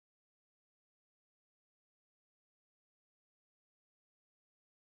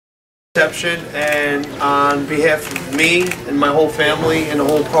Reception, and on behalf of me and my whole family and the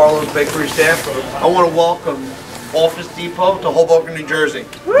whole Carlos Bakery staff, I want to welcome Office Depot to Hoboken, New Jersey.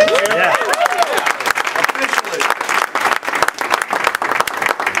 Yeah. Officially.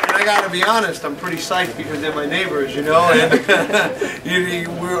 And I got to be honest, I'm pretty psyched because they're my neighbors, you know. And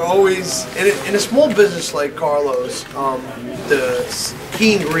we're always in a small business like Carlos. The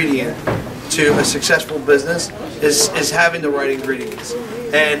key ingredient to a successful business is having the right ingredients.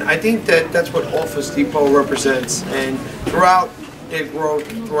 And I think that's what Office Depot represents. And throughout their growth,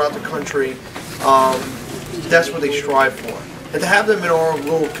 throughout the country, that's what they strive for. And to have them in our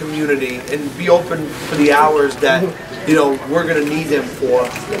little community and be open for the hours that we're going to need them for,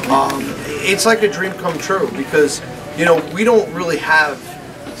 it's like a dream come true, because we don't really have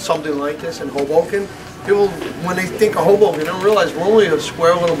something like this in Hoboken. People, when they think of Hoboken, they don't realize we're only a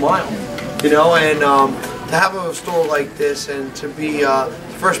square little mile. And to have a store like this and to be the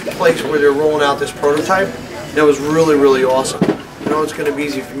first place where they're rolling out this prototype, that was really, really awesome. It's going to be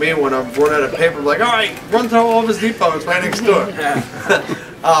easy for me when I'm running out of paper. I'm like, all right, run to Office Depot. It's right next door.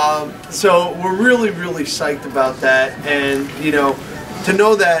 So we're really, really psyched about that. And, to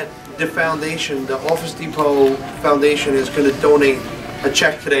know that the foundation, the Office Depot Foundation, is going to donate a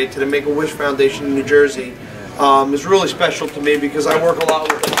check today to the Make-A-Wish Foundation in New Jersey is really special to me, because I work a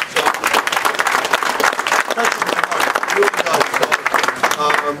lot with it.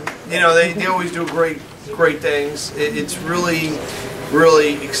 They always do great things. It's really,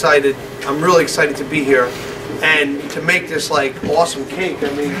 really excited. I'm really excited to be here and to make this like awesome cake. I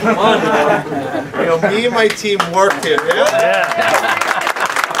mean, come on, me and my team worked here.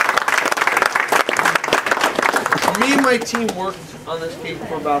 Me and my team worked on this cake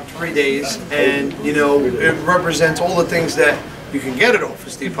for about 3 days, and it represents all the things that you can get at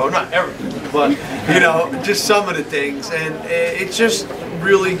Office Depot. Not everything, but just some of the things, and it's just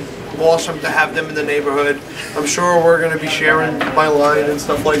really awesome to have them in the neighborhood. I'm sure we're going to be sharing my line and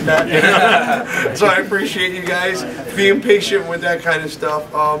stuff like that. So I appreciate you guys being patient with that kind of stuff,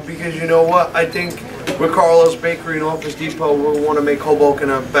 because you know what? I think with Carlos Bakery and Office Depot, we want to make Hoboken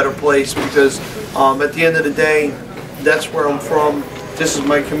a better place, because at the end of the day, that's where I'm from. This is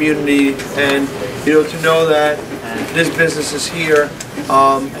my community, and to know that this business is here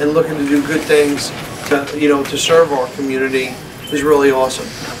and looking to do good things to serve our community is really awesome.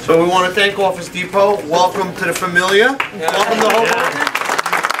 So we want to thank Office Depot. Welcome to the Familia. Welcome to Hoboken.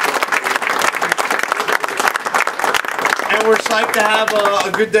 And we're psyched to have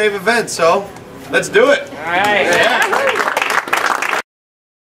a good day of events. So let's do it. All right. Yeah.